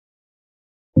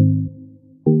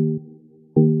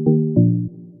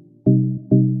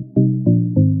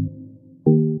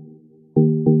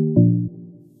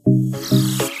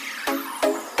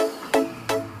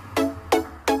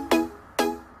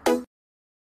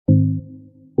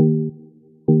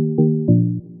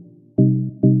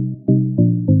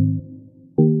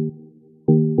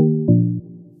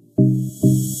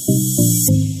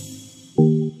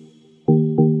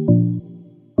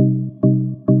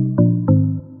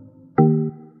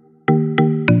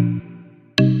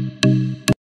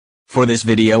For this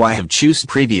video I have choose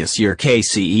previous year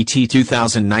Kcet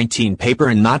 2019 paper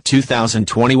and not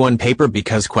 2021 paper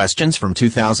because questions from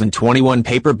 2021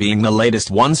 paper being the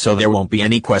latest one, so there won't be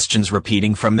any questions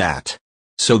repeating from that.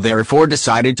 So therefore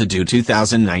decided to do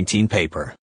 2019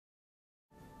 paper.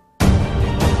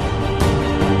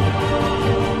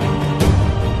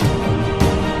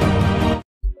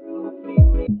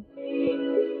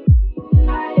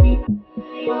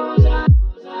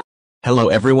 Hello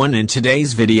everyone, in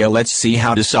today's video let's see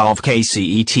how to solve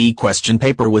Kcet question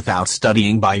paper without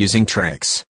studying by using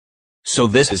tricks. So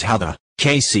this is how the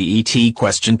Kcet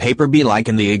question paper be like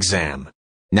in the exam.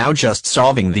 Now just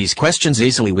solving these questions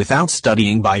easily without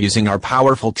studying by using our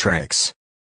powerful tricks.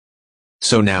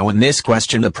 So now in this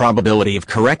question the probability of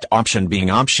correct option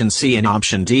being option C and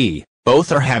option D,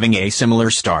 both are having a similar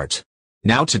start.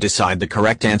 Now to decide the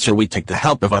correct answer we take the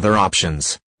help of other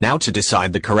options. Now to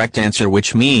decide the correct answer,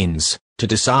 which means, to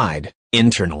decide,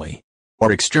 internally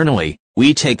or externally,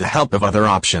 we take the help of other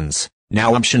options.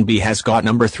 Now option B has got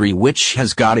number 3 which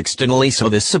has got externally, so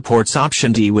this supports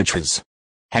option D which is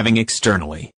having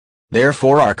externally.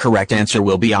 Therefore our correct answer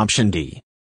will be option D.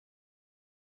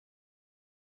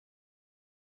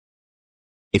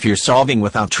 If you're solving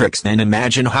without tricks, then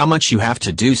imagine how much you have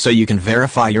to do so you can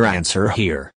verify your answer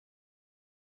here.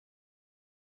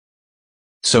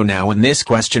 So now in this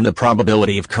question the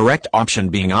probability of correct option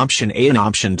being option A and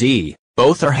option D,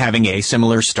 both are having a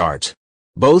similar start.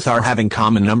 Both are having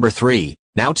common number 3.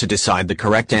 Now to decide the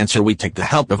correct answer we take the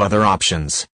help of other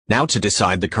options. Now to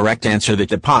decide the correct answer that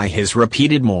the pi has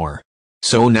repeated more.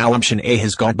 So now option A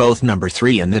has got both number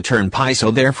 3 and the term pi, so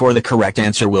therefore the correct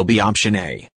answer will be option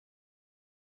A.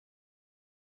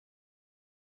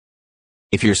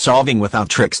 If you're solving without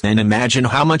tricks, then imagine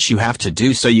how much you have to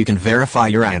do so you can verify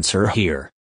your answer here.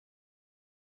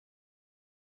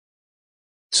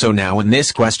 So now in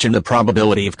this question the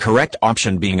probability of correct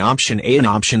option being option A and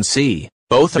option C,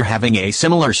 both are having a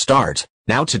similar start.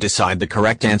 Now to decide the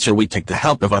correct answer we take the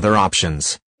help of other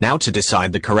options. Now to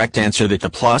decide the correct answer that the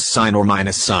plus sign or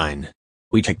minus sign,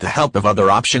 we take the help of other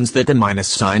options that the minus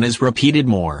sign is repeated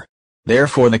more.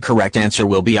 Therefore the correct answer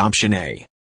will be option A.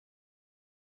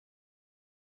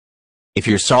 If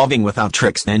you're solving without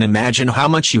tricks, then imagine how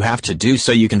much you have to do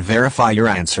so you can verify your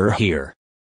answer here.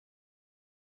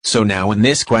 So now in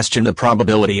this question the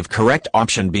probability of correct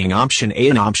option being option A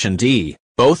and option D,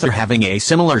 both are having a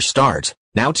similar start.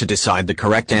 Now to decide the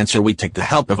correct answer we take the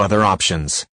help of other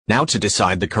options. Now to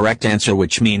decide the correct answer,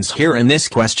 which means here in this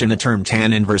question the term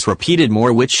tan inverse repeated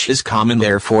more which is common,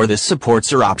 therefore this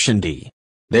supports our option D.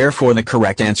 Therefore the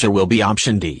correct answer will be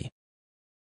option D.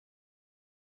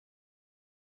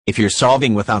 If you're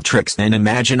solving without tricks, then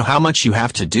imagine how much you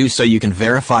have to do so you can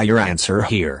verify your answer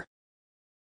here.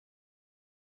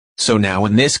 So now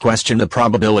in this question the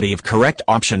probability of correct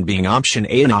option being option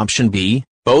A and option B,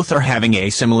 both are having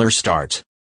a similar start.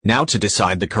 Now to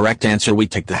decide the correct answer we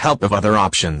take the help of other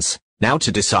options. Now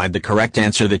to decide the correct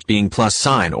answer that being plus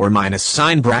sign or minus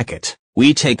sign bracket,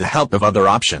 we take the help of other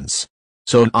options.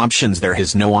 So in options there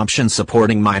is no option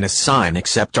supporting minus sign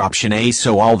except option A,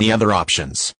 so all the other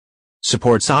options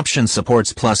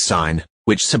supports plus sign,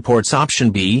 which supports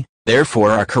option B,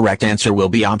 therefore our correct answer will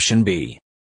be option B.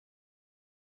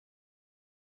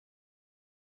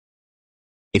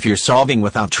 If you're solving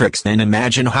without tricks, then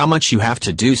imagine how much you have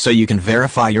to do so you can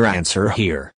verify your answer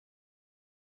here.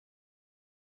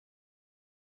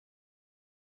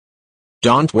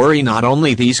 Don't worry, not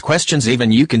only these questions,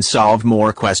 even you can solve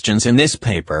more questions in this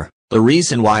paper. The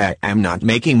reason why I am not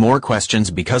making more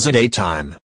questions because at a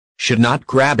time should not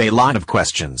grab a lot of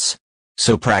questions.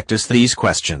 So practice these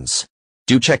questions.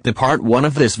 Do check the part 1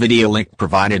 of this video link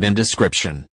provided in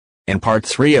description. And part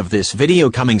 3 of this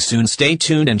video coming soon. Stay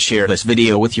tuned and share this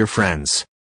video with your friends.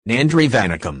 Nandri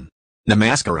Vanakkam.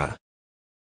 Namaskara.